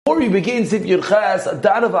before we begin Sif Yud Ches, a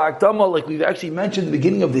dot of Akdama, like we've actually mentioned at the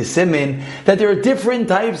beginning of this siman, that there are different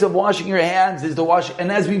types of washing your hands. There's the wash,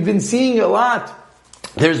 and as we've been seeing a lot,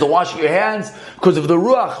 there's the washing your hands because of the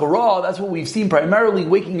Ruach Ra. That's what we've seen primarily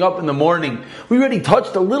waking up in the morning. We already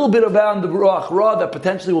touched a little bit about the Ruach Ra that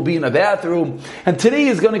potentially will be in a bathroom. And today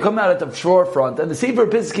is going to come out at the forefront. And the Sefer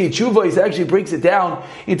Piskei Tshuva actually breaks it down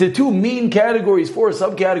into two main categories, four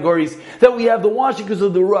subcategories. That we have the washing because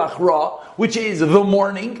of the Ruach Ra, which is the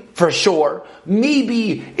morning, for sure,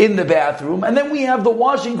 maybe in the bathroom. And then we have the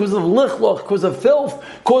washing because of lichloch, because of filth,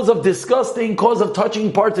 because of disgusting, because of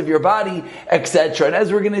touching parts of your body, etc. And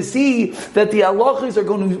as we're going to see, that the halachas are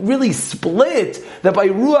going to really split, that by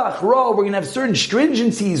Ruach Ra, we're going to have certain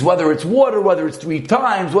stringencies, whether it's water, whether it's 3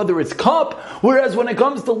 times, whether it's cup, whereas when it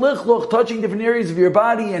comes to lichloch, touching different areas of your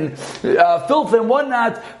body and filth and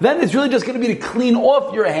whatnot, then it's really just going to be to clean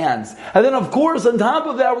off your hands. And then of course, on top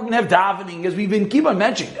of that, we're going to have davening, as we've been keep on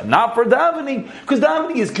mentioning, not for davening, because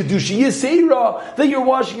davening is kedusha yisera, that you're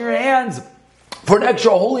washing your hands for an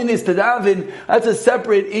extra holiness to daven. That's a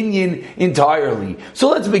separate inyan entirely. So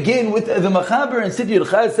let's begin with the Machaber and Sif Yud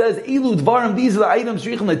Ches says, Ilu dvarim, these are the items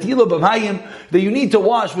that you need to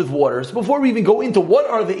wash with water. So before we even go into what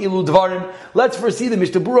are the Ilu dvarim, let's first see the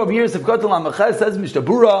Mishnah Berurah over here. Sefkat Lamachas says, Mishnah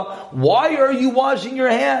Berurah, why are you washing your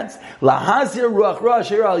hands? Lahasir ruach ra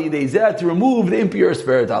asher al yidei zeh, to remove the impure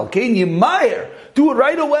spirit. Al kein yimayir, do it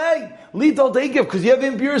right away. Lital take it because you have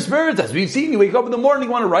impure spirits. As we've seen, you wake up in the morning,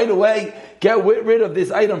 you want to right away get rid of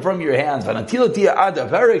this item from your hands.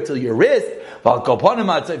 Till your wrist,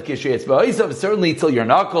 certainly till your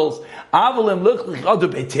knuckles.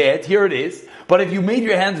 Here it is. But if you made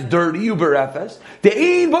your hands dirty, you berefesh.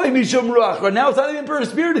 Now it's not even impure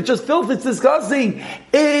spirit, it's just filth, it's disgusting.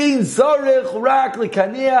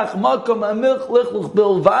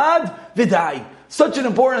 Such an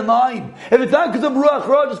important line. If it's not because of Ruach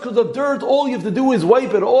Ra, just because of dirt, all you have to do is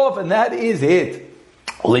wipe it off, and that is it.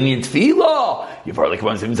 Linyan Tefillah, you've heard like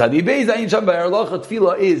one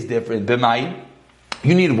Tefillah is different. B'mayim,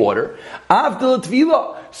 you need water. After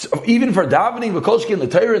Tefillah, even for davening, v'kolshkin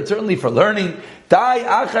l'Torah, and certainly for learning. Dai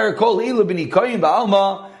achar kol ilu b'nikoyim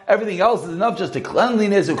ba'alma. Everything else is enough just to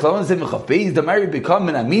cleanliness. The Mary become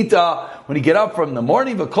an amita when you get up from the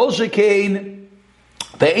morning. V'kolshkin.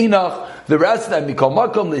 The rest of them become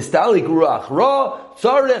makom listalik ruach ra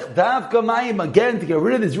tzarech davka mayim, again to get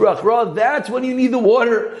rid of this ruach ra. That's when you need the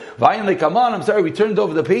water. Vayin lekaman. I'm sorry, we turned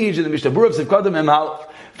over the page in the Mishnah Berurah of Sefkat Mem Aleph.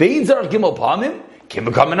 Vein zarach gimel pamim can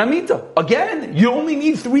become an amita. Again, you only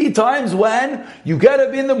need 3 times when you get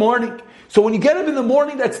up in the morning. So when you get up in the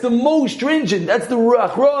morning, that's the most stringent. That's the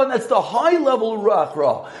Ruach Ra, and that's the high level Ruach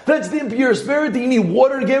Ra. That's the impure spirit that you need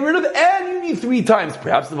water to get rid of, and you need 3 times.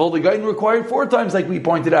 Perhaps the Volga Gaiden required 4 times, like we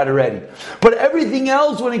pointed out already. But everything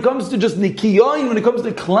else, when it comes to just Nikiyain, when it comes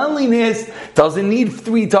to cleanliness, doesn't need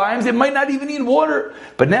 3 times. It might not even need water.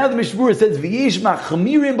 But now the Mishnah Berurah says, V'yesh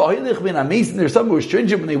machamirim b'hoilech ben amesim. There's some who are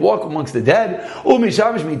stringent when they walk amongst the dead.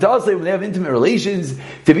 U'mishamish mitaseh, when they have intimate relations.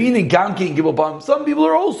 Tevin and gamke and gibel bam. Some people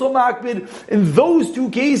are also makbid in those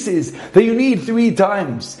 2 cases that you need 3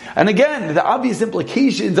 times. And again, the obvious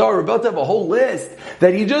implications are, we're about to have a whole list,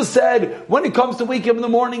 that he just said, when it comes to waking up in the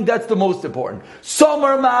morning, that's the most important. Some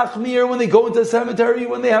are machmir when they go into the cemetery,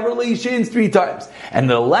 when they have relations, 3 times. And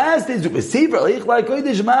the last is, there is the Sefer Eichlai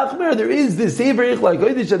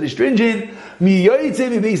Kodesh that is stringent,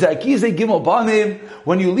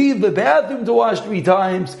 when you leave the bathroom to wash 3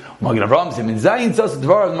 times. Magen Avraham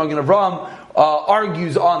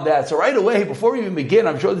argues on that. So right away, before we even begin,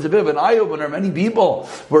 I'm sure there's a bit of an eye-opener. Many people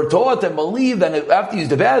were taught and believe that after you use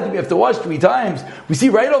the bathroom, you have to wash 3 times. We see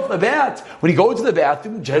right off the bat, when you go to the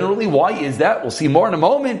bathroom, generally, why is that? We'll see more in a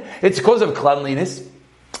moment. It's because of cleanliness,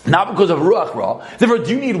 not because of Ruach Ra. Therefore,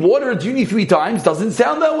 do you need water? Do you need 3 times? Doesn't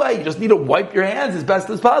sound that way. You just need to wipe your hands as best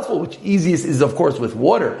as possible, which easiest is, of course, with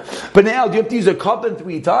water. But now, do you have to use a cup in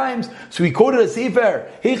 3 times? So we quoted a Sefer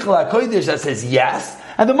Eichlai Kodesh that says yes.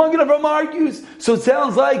 And the Magen Avraham argues. So it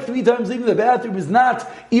sounds like 3 times leaving the bathroom is not,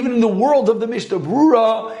 even in the world of the Mishnah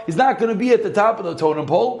Berurah, is not going to be at the top of the totem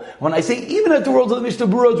pole. When I say even at the world of the Mishnah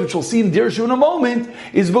Berurah, which we'll see in Dirshu in a moment,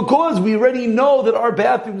 is because we already know that our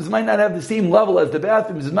bathrooms might not have the same level as the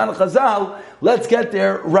bathrooms in Man Chazal. Let's get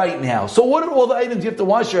there right now. So what are all the items you have to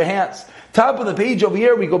wash your hands? Top of the page over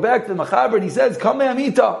here, we go back to the Machaber, and he says, Kameh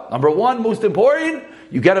Amita. Number 1, most important,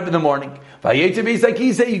 you get up in the morning. You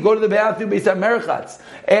go to the bathroom based on merchatz,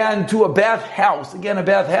 and to a bath house. Again, a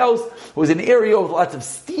bath house was an area with lots of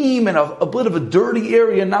steam and a bit of a dirty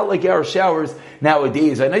area, not like our showers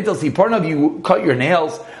nowadays. I know see part of you cut your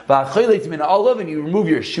nails, and you remove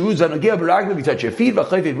your shoes, you touch your feet,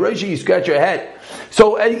 you scratch your head.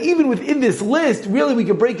 So even within this list, really we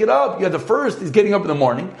can break it up. You have the first is getting up in the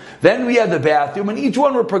morning, then we have the bathroom, and each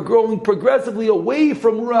one we're growing progressively away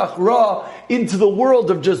from ruach ra into the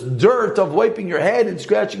world of just dirt, of wiping your head and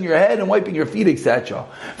scratching your head and wiping your feet, etc.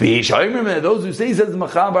 Those who say, says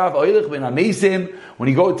when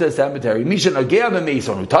you go to a cemetery, Misha Nagea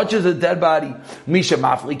Mason, who touches a dead body, Misha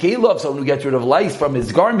Mafli Kalov, someone who gets rid of lice from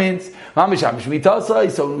his garments, Mamish Hamishmitasai,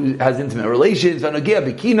 someone who has intimate relations, Vanagea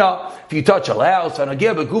Bikina, if you touch a house,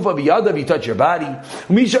 Vanagea Bekufa Biyada, if you touch your body,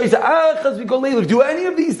 Misha is Achas Vikolelev, do any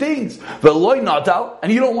of these things, Veloy Natal,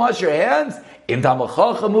 and you don't wash your hands, Im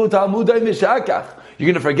Tamachachamu Talmudai Mishakach, you're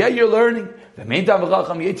going to forget your learning,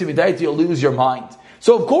 you'll lose your mind.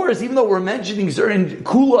 So of course, even though we're mentioning certain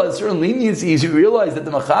kulas, certain leniencies, you realize that the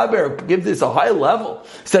Mechaber gives this a high level.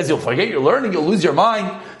 Says you'll forget your learning, you'll lose your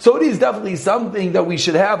mind. So it is definitely something that we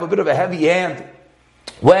should have a bit of a heavy hand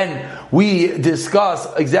when we discuss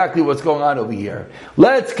exactly what's going on over here.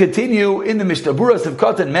 Let's continue in the Mishnah Berurah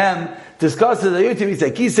Sivkot and Mem. Discusses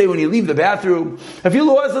when you leave the bathroom. Even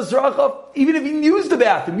if you didn't use the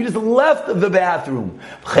bathroom, you just left the bathroom.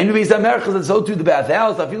 And so to the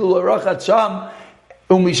bathhouse. Because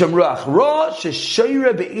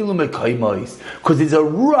there's a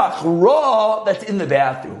ruach ra that's in the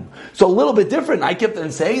bathroom. So a little bit different. I kept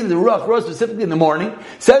on saying the ruach ra specifically in the morning.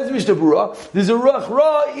 Says Mishnah Berurah, there's a ruach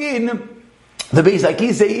ra in the Beis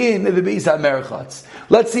HaKisei, in the Beis HaMerchatz.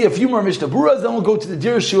 Let's see a few more Mishnah Berurahs, then we'll go to the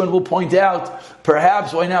Dirshu and we'll point out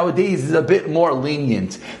perhaps why nowadays is a bit more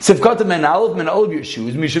lenient. Sivkata men all of your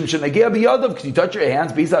shoes. Mishum shenagea biyadav, because you touch your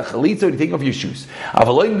hands. Beis HaChalitza, you take off your shoes.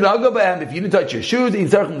 Avaloin naga b'hem, if you didn't touch your shoes, in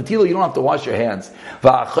tzarech matilo, you don't have to wash your hands.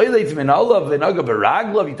 V'achaylet men olav v'naga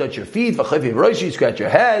b'raglav, you touch your feet. V'chayfe v'roshi, you scratch your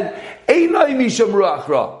head. Einai mishum ruach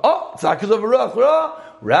ra. Oh, it's not because of a ruach ra.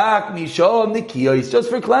 Rak mishom nikiyos, just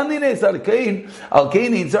for cleanliness. Alkein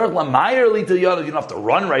in tzarech lamayir li til yadav. You don't have to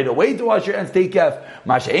run right away to wash your hands. Take kef.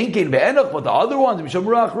 Mashein kein be'enoch, but the other ones mishom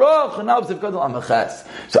ruach ra chanav sivkad al-amaches.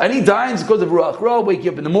 So any times because of ruach ra, wake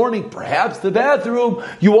you up in the morning, perhaps the bathroom,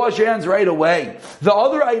 you wash your hands right away. The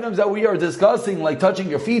other items that we are discussing, like touching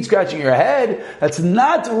your feet, scratching your head, that's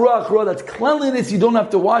not ruach ra. That's cleanliness. You don't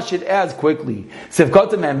have to wash it as quickly.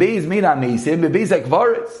 Sivkad man beis mina meisim bebeis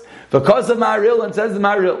akvaris. Because of Ma'aril, and says the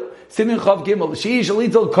Ma'aril, Simin Chav Gimel, Sheesh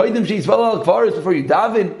Alitel Koidim Sheesh Vel Al Kvaris before you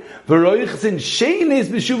daven, V'roichsin Sheinis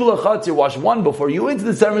B'shuv L'chatz, you wash one before you into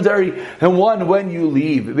the cemetery, and one when you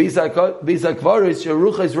leave. Beis HaKvaris,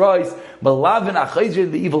 Yeruchas Rais, Malavin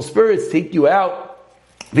Achayzin, the evil spirits take you out.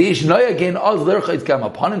 Again, come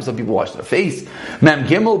upon him. Some people wash their face. Mem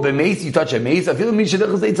Gimel b'meis, you touch a mace. I feel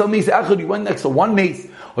you went next to one mace.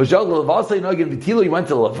 You went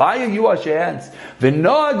to Levaya, you wash your hands. And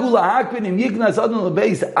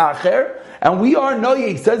we are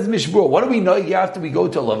noyig, says Mishbur. What do we noyig after we go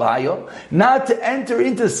to Levaya? Not to enter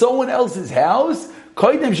into someone else's house.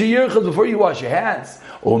 Before you wash your hands.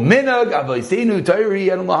 Or minhag avaisenu tairi.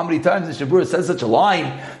 I don't know how many times the Shabura says such a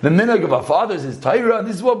line. The minhag of our fathers is taira. And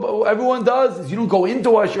this is what everyone does: is you don't go in to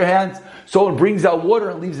wash your hands. Someone brings out water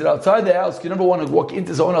and leaves it outside the house. You never want to walk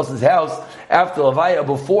into someone else's house after Levaya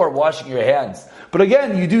before washing your hands. But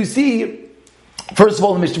again, you do see. First of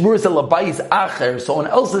all, the Mishnah Berurah said labayis acher, someone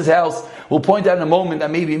else's house. We'll point out in a moment that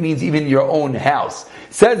maybe it means even your own house.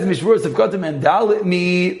 Says the Mishnah Berurah, "Sivkata mendalit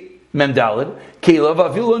mi." Memdalid,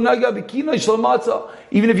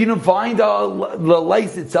 even if you don't find the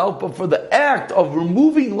lice itself, but for the act of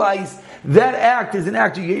removing lice, that act is an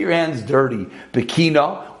act to get your hands dirty.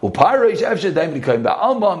 Bekina,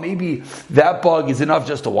 maybe that bug is enough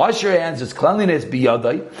just to wash your hands, just cleanliness. You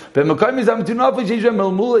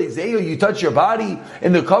touch your body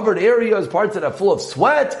in the covered areas, parts that are full of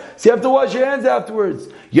sweat, so you have to wash your hands afterwards.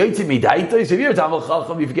 So if you're a Talmid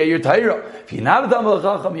Chacham, you forget your Torah. If you're not a Talmid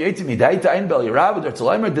Chacham,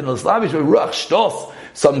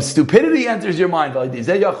 some stupidity enters your mind, and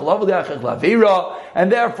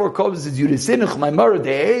therefore causes you to sin. So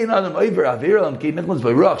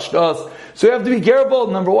you have to be careful.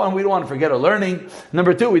 Number one, we don't want to forget our learning.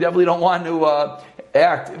 Number two, we definitely don't want to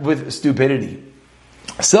act with stupidity.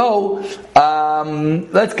 So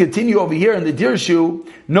let's continue over here in the Dirshu.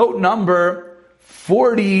 Note number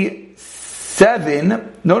 47.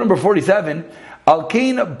 Note number 47.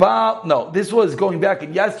 This was going back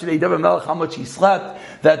in yesterday, David Melech, how much he slept,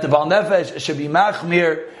 that the Baal Nefesh should be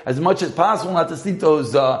machmir as much as possible, not to sleep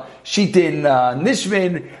those shitin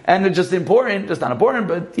nishmin, and it's just important, just not important,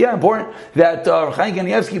 but yeah, important, that Chaim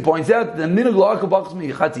Kanievsky points out, the minhag la'akabachs mi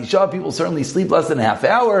people certainly sleep less than a half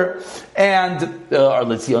hour, and our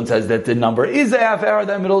Litzion says that the number is a half hour,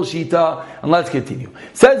 that middle shita, and let's continue.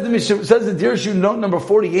 Says the Dirshu, note number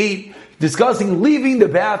 48, discussing leaving the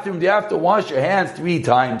bathroom. You have to wash your hands 3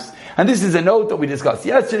 times. And this is a note that we discussed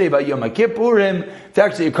yesterday about Yom Kippurim. It's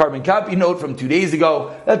actually a carbon copy note from 2 days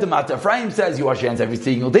ago that the Mata Ephraim says you wash your hands every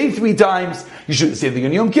single day 3 times. You should say the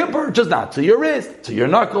Yom Kippur, just not to your wrist, to your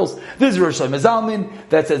knuckles. This is Rosh Hashanah Zalman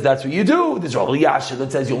that says that's what you do. This is Rav Yasha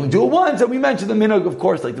that says you only do it once. And we mentioned the minhag, of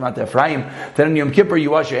course, like the Mata Ephraim, that on Yom Kippur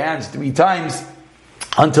you wash your hands 3 times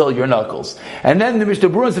until your knuckles. And then the Mishnah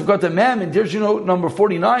Berurah have got the Mem in Dirshu note number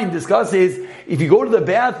 49 discusses if you go to the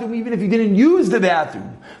bathroom, even if you didn't use the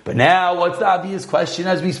bathroom. But now, what's the obvious question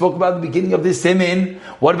as we spoke about at the beginning of this simin?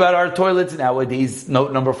 What about our toilets nowadays?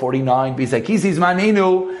 Note number 49, Bisakisi's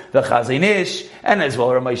Manenu, the Chazon Ish, and as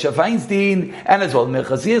well Rav Moshe Feinstein, and as well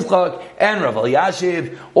Minchas Yitzchak, and Rav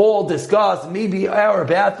Elyashiv, all discuss maybe our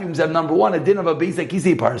bathrooms have number 1, a din of a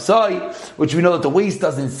Bisakisi Parsai, which we know that the waste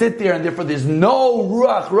doesn't sit there, and therefore there's no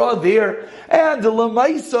Ruach Ra there. And the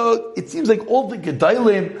Lamaisa, it seems like all the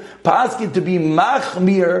Gedalim paskin to be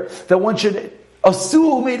machmir, that one should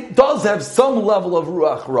assume it does have some level of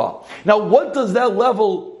Ruach Ra. Now, what does that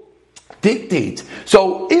level dictate?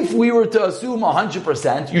 So, if we were to assume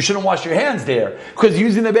 100%, you shouldn't wash your hands there. Because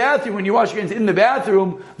using the bathroom, when you wash your hands in the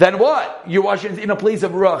bathroom, then what? You wash your hands in a place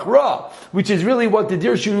of Ruach Ra, which is really what the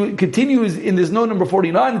Dirshu continues in this note number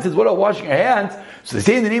 49. It says, what about washing your hands? So they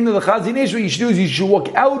say in the name of the Chazon Ish, what you should do is you should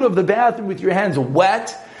walk out of the bathroom with your hands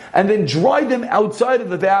wet, and then dry them outside of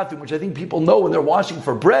the bathroom, which I think people know when they're washing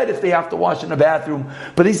for bread, if they have to wash in a bathroom.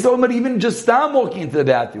 But they still might even just stop walking into the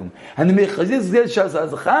bathroom. And the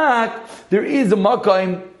there is a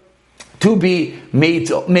makayim to be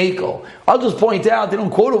mekel. I'll just point out, they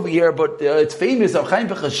don't quote over here, but it's famous that Chaim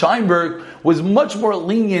Pinchas Scheinberg was much more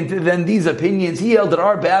lenient than these opinions. He held that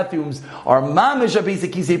our bathrooms are mamish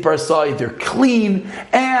abesakise parsai, they're clean,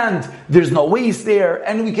 and there's no waste there,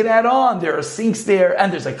 and we can add on, there are sinks there,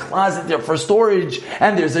 and there's a closet there for storage,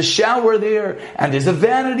 and there's a shower there, and there's a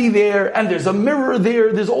vanity there, and there's a mirror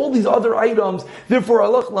there, there's all these other items. Therefore,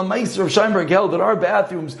 Allah Lamaiser of Scheinberg held that our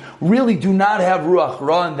bathrooms really do not have Ruach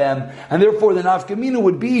Ra in them, and therefore the nafkamina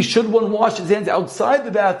would be, should one wash his hands outside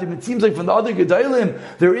the bathroom? It seems like from the other Gedalim,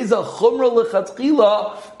 there is a chumrah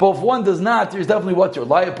lechatchila, but if one does not, there's definitely what to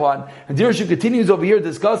rely upon. And Dirshu continues over here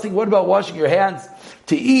discussing what about washing your hands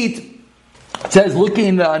to eat. It says, we'll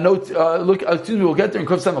get there in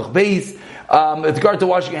Kuf Samach Beis, with regard to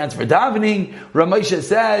washing your hands for davening. Rav Moshe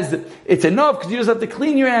says, it's enough because you just have to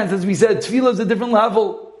clean your hands. As we said, tefillah is a different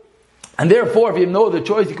level. And therefore, if you have no other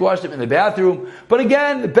choice, you can wash them in the bathroom. But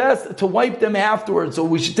again, the best to wipe them afterwards. So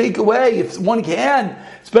we should take away, if one can,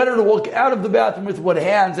 it's better to walk out of the bathroom with wet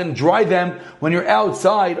hands and dry them when you're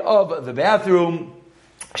outside of the bathroom.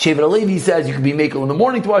 Shevet HaLevi says you can be makel in the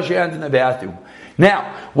morning to wash your hands in the bathroom.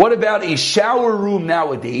 Now, what about a shower room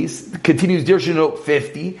nowadays? Continues Dirshu note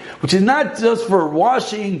 50, which is not just for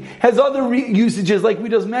washing, has other usages like we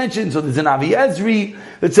just mentioned. So there's an Avi Ezri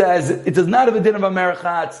that says it does not have a din of a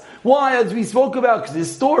merchatz. Why? As we spoke about, because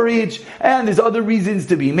there's storage, and there's other reasons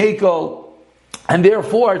to be mekel. And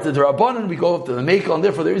therefore, it's a D'Rabbanan, we go up to the mekel, and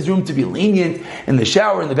therefore there is room to be lenient in the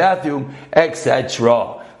shower, in the bathroom,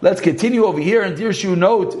 etc. Let's continue over here in Dirshu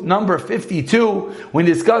note number 52. When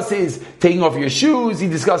he discusses taking off your shoes, he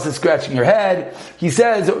discusses scratching your head. He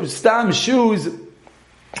says, stam shoes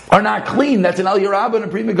are not clean. That's an Al Yerabah and a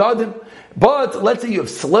Pri Megadim. But let's say you have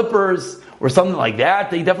slippers or something like that.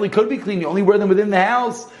 They definitely could be clean. You only wear them within the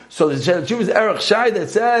house. So the Jewish Erech Shai that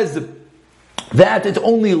says that it's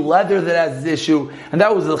only leather that has this issue, and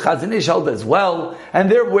that was the Chazon Ish held as well. And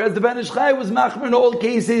there, whereas the Ben Ish Chai was machmer in all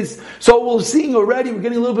cases. So we're seeing already, we're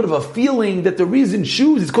getting a little bit of a feeling that the reason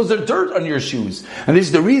shoes is because there's dirt on your shoes, and this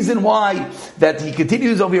is the reason why that he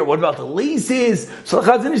continues over here. What about the laces? So the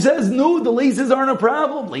Chazon Ish says, no, the laces aren't a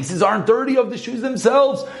problem. Laces aren't dirty of the shoes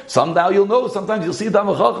themselves. Somehow you'll know. Sometimes you'll see the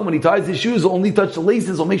Talmid Chacham when he ties his shoes, he'll only touch the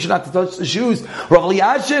laces. He'll make sure not to touch the shoes. Rav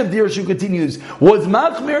Elyashiv, the Dirshu continues, was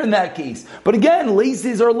machmer in that case, but again,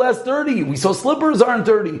 laces are less dirty. We saw slippers aren't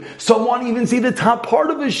dirty. Someone even see the top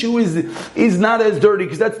part of a shoe is not as dirty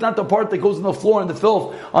because that's not the part that goes on the floor and the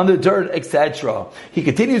filth on the dirt, etc. He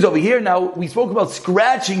continues over here. Now, we spoke about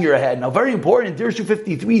scratching your head. Now, very important. Dirshu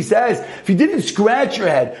 53 says, if you didn't scratch your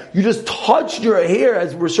head, you just touched your hair,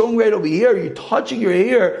 as we're showing right over here, you're touching your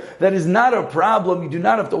hair, that is not a problem. You do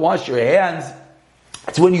not have to wash your hands.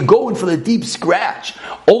 It's when you go in for the deep scratch.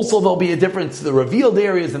 Also, there'll be a difference to the revealed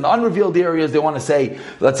areas and the unrevealed areas. They want to say,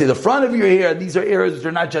 let's say the front of your hair, these are areas which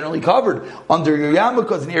are not generally covered. Under your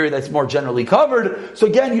yarmulke is an area that's more generally covered. So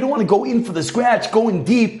again, you don't want to go in for the scratch, go in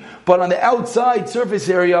deep, but on the outside surface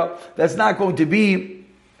area, that's not going to be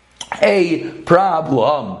a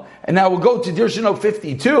problem. And now we'll go to Dirshano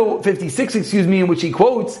 56, in which he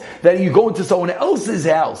quotes that you go into someone else's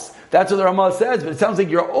house. That's what the Ramah says, but it sounds like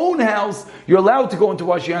your own house, you're allowed to go into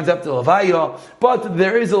wash your hands after Levaya, but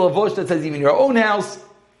there is a Lavosh that says even your own house.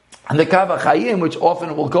 And the Kav HaChaim, which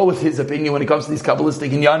often will go with his opinion when it comes to these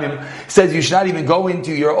Kabbalistic inyanim, says you should not even go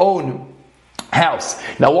into your own house.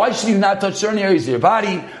 Now, why should you not touch certain areas of your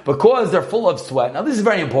body? Because they're full of sweat. Now, this is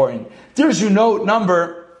very important. There's your note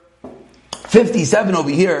number 57 over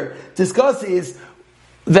here discusses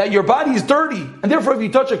that your body is dirty, and therefore if you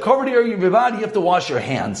touch a covered area of your body, you have to wash your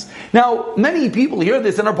hands. Now, many people hear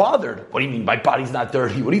this and are bothered. What do you mean, my body's not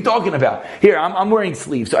dirty? What are you talking about? Here, I'm wearing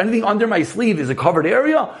sleeves, so anything under my sleeve is a covered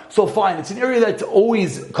area, so fine, it's an area that's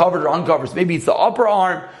always covered or uncovered. So maybe it's the upper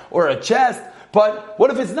arm or a chest, but what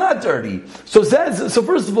if it's not dirty? So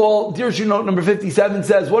first of all, dear note number 57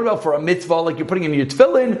 says, what about for a mitzvah, like you're putting in your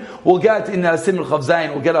tefillin? We'll get in Simon Chav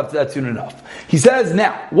Zayin, we'll get up to that soon enough. He says,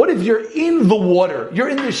 now, what if you're in the water, you're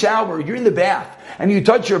in the shower, you're in the bath, and you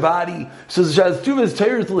touch your body? So there's Tuvas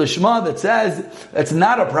Torah Lishma that says, that's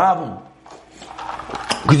not a problem.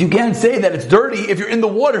 Because you can't say that it's dirty if you're in the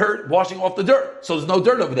water washing off the dirt. So there's no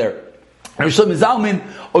dirt over there. And Rishon Zalman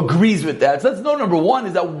agrees with that. So that's note number one,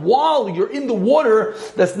 is that while you're in the water,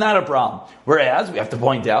 that's not a problem. Whereas, we have to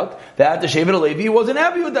point out that the Shevet HaLevi wasn't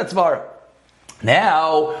happy with that svara.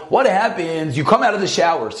 Now, what happens? You come out of the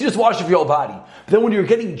shower, so you just wash off your whole body. But then when you're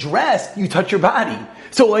getting dressed, you touch your body.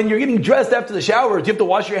 So when you're getting dressed after the shower, do you have to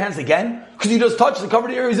wash your hands again? Because you just touched the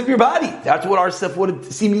covered areas of your body. That's what our Sif would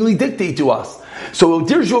seemingly dictate to us. So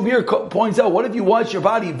Dir Shovir points out, what if you wash your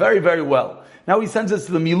body very, very well? Now he sends us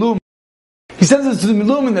to the Milum. He sends us to the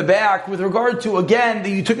Milum in the back with regard to, again, that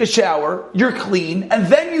you took a shower, you're clean, and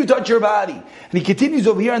then you touch your body. And he continues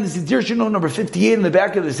over here, and this is Dirshano number 58 in the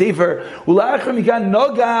back of the Sefer. And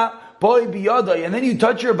then you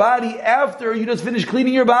touch your body after you just finish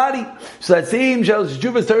cleaning your body. So that same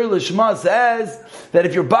Juvas Torah Lishma says that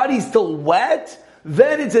if your body's still wet,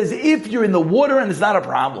 then it's as if you're in the water and it's not a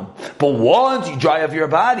problem. But once you dry off your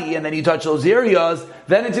body and then you touch those areas,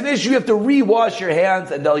 then it's an issue. You have to re-wash your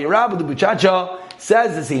hands. And Del Yerabah, the Buchacha,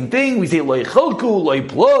 says the same thing. We say loy cholku, loy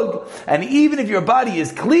plug, and even if your body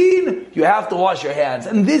is clean, you have to wash your hands.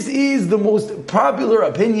 And this is the most popular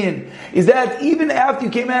opinion, is that even after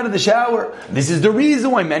you came out of the shower, this is the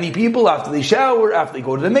reason why many people, after they shower, after they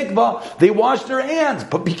go to the mikvah, they wash their hands.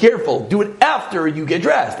 But be careful, do it after you get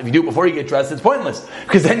dressed. If you do it before you get dressed, it's pointless,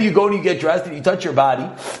 because then you go and you get dressed and you touch your body,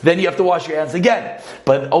 then you have to wash your hands again.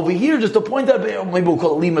 But over here, just to point out, maybe we'll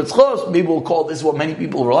call it limatz chos, maybe we'll call this what many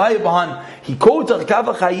people rely upon. He quotes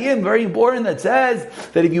Kav HaChaim, very important, that says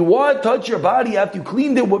that if you want to touch your body after you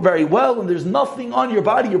cleaned it very well and there's nothing on your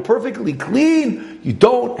body, you're perfectly clean, you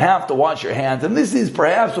don't have to wash your hands. And this is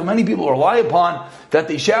perhaps what many people rely upon, that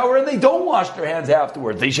they shower and they don't wash their hands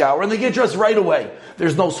afterwards. They shower and they get dressed right away.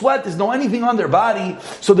 There's no sweat, there's no anything on their body,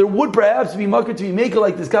 so there would perhaps be mucker to be maker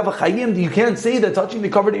like this Kav HaChaim. You can't say that touching the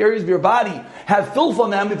covered areas of your body have filth on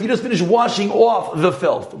them if you just finish washing off the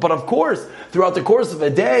filth. But of course, throughout the course of a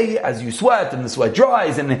day, as you sweat and the sweat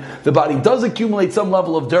dries and the body does accumulate some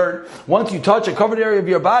level of dirt, once you touch a covered area of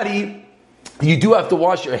your body, you do have to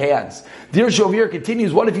wash your hands. Dir Shovir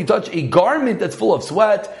continues, what if you touch a garment that's full of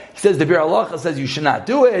sweat? He says, the Bir Halacha says you should not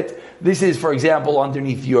do it. This is, for example,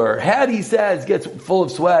 underneath your head, he says, gets full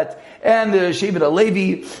of sweat. And the Shevet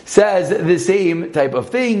HaLevi says the same type of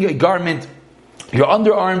thing. A garment, your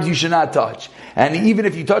underarms, you should not touch. And even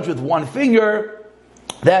if you touch with one finger,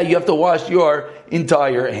 that you have to wash your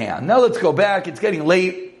entire hand. Now let's go back. It's getting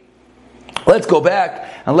late. Let's go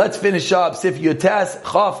back and let's finish up Sif Yotes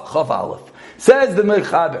Chaf Aleph. Says the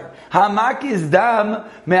Mechaber, Hamakis dam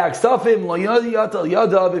me'aksafim lo yad al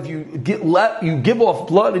yadav. If you give off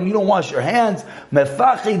blood and you don't wash your hands,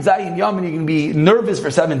 mefachid zayin yom, and you can be nervous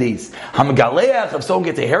for 7 days. Hamagaleach, if someone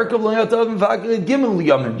gets a haircut lo yadav, mefachid gimel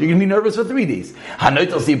yom, you're going to be nervous for 3 days.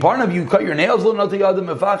 Hanoitel siparnav, you cut your nails lo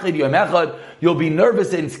yadav mefachid yom echad, you'll be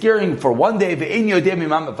nervous and scaring for 1 day. Ve'en yodeh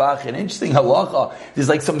mimam mefachid. Interesting halacha. There's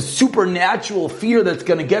like some supernatural fear that's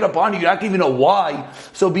going to get upon you. You're not going to even know why.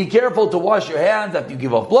 So be careful to wash your hands after you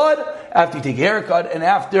give off blood, after you take a haircut, and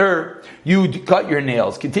after you cut your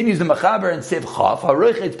nails. Continues the Mechaber and Sif Chaf.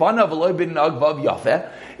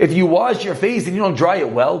 If you wash your face and you don't dry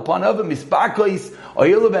it well,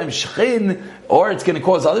 or it's going to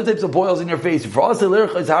cause other types of boils in your face.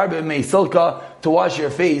 To wash your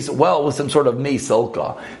face well with some sort of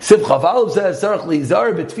meisilka. Sif Chaf says,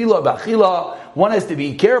 one has to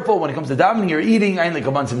be careful when it comes to davening or eating. I only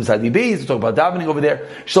come on some sadi beis. We talk about davening over there.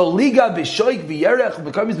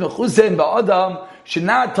 should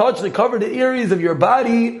not touch the covered areas of your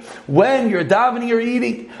body when you're davening or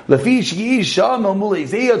eating. It's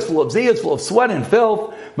full of sweat and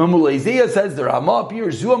filth. Says the Ramah here,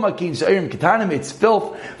 it's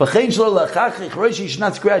filth. You should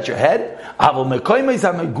not scratch your head.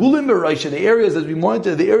 The areas, as we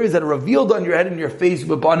monitor, the areas that are revealed on your head and your face,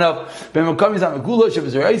 you do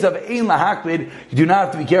not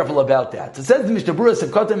have to be careful about that. So it says the Mishnah Berurah,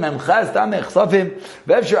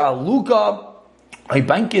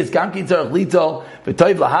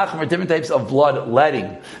 different types of blood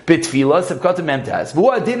letting.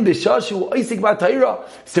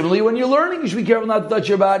 Similarly, when you're learning, you should be careful not to touch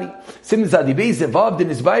your body. Let's say you're in the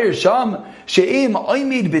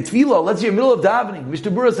middle of davening,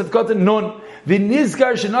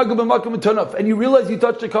 and you realize you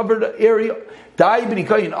touched the covered area.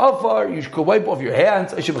 You should wipe off your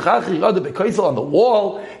hands on the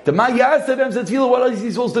wall. What else is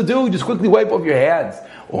he supposed to do? Just quickly wipe off your hands.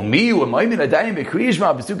 If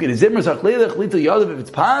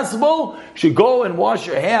it's possible, you should go and wash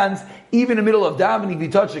your hands even in the middle of davening if you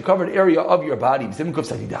touch the covered area of your body. You got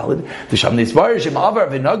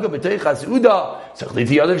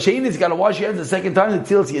to wash your hands the second time. You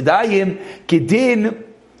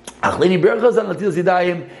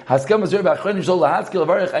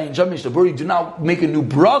do not make a new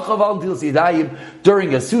bracha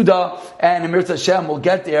during a Suda, and Emir Hashem will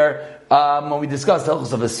get there when we discuss the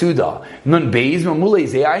halachos of a Suda.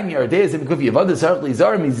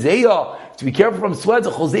 To be careful from sweat.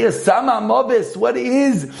 Sweat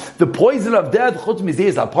is the poison of death.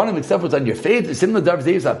 Except what's on your face.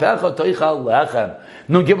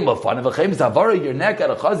 No, give him a fun of a your neck at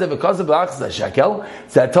a chazev because of a shekel.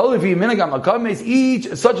 That totally for you each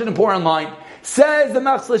such an important line. Says the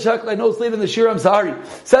Machzor Shekel, I know it's late in the Shir, I'm sorry.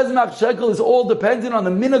 Says the Machzor Shekel is all dependent on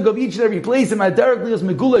the minhag of each and every place. And directly as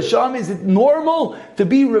Megula Sham, is it normal to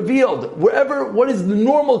be revealed? Wherever, what is the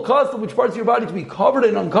normal cost of which parts of your body to be covered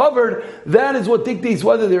and uncovered, that is what dictates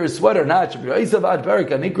whether there is sweat or not. Your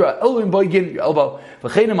elbow.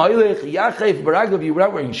 You're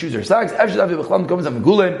not wearing shoes or socks.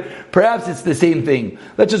 Perhaps it's the same thing.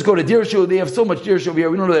 Let's just go to Dirshu. They have so much Dirshu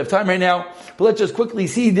here. We don't really have time right now. But let's just quickly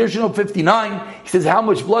see Dirshu 59. He says, how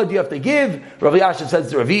much blood do you have to give? Rav Yashiv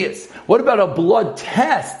says to Ravias. What about a blood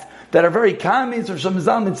test that are very common? So Shlomo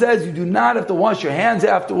Zalman says you do not have to wash your hands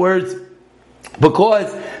afterwards,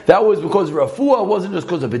 because that was because Refuah wasn't just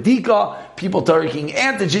because of Bedika. People taking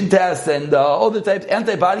antigen tests and other types,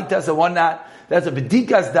 antibody tests and whatnot. That's a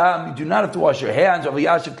bedikas dam. You do not have to wash your hands. Rav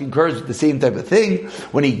Yashiv concurs with the same type of thing.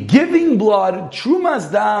 When he giving blood, trumas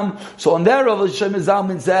dam. So on that, Rav Shlomo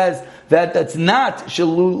Zalman says that that's not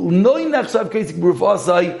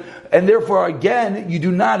and therefore again you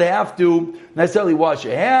do not have to necessarily wash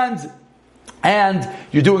your hands. And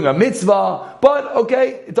you're doing a mitzvah, but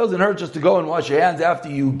okay, it doesn't hurt just to go and wash your hands after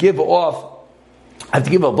you give off. Have to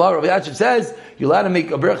give up blood. Rav Yashiv says you're allowed to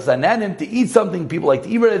make a berach zananim to eat something. People like to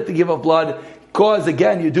eat it to give up blood, because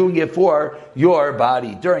again you're doing it for your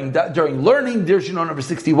body. During learning, Dirshu number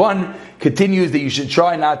 61 continues that you should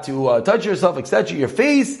try not to touch yourself, etc., your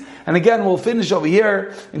face. And again, we'll finish over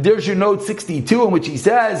here in Dirshu note 62, in which he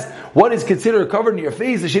says what is considered covered in your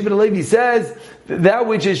face. The Shevet HaLevi says that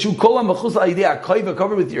which is shukolam machus alidei akaiva,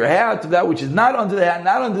 covered with your hat, that which is not under the hat,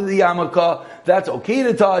 not under the yarmulke, that's okay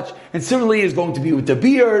to touch. And similarly is going to be with the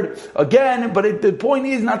beard again. But the point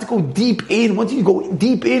is not to go deep in. Once you go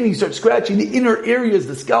deep in, you start scratching the inner areas,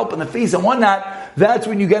 the scalp and the face and whatnot. That's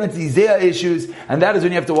when you get into these zeh issues, and that is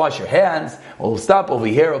when you have to wash your hands. We'll stop over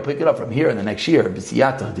here. We'll pick it up from here in the next year.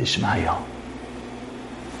 B'siyata d'Ishmael.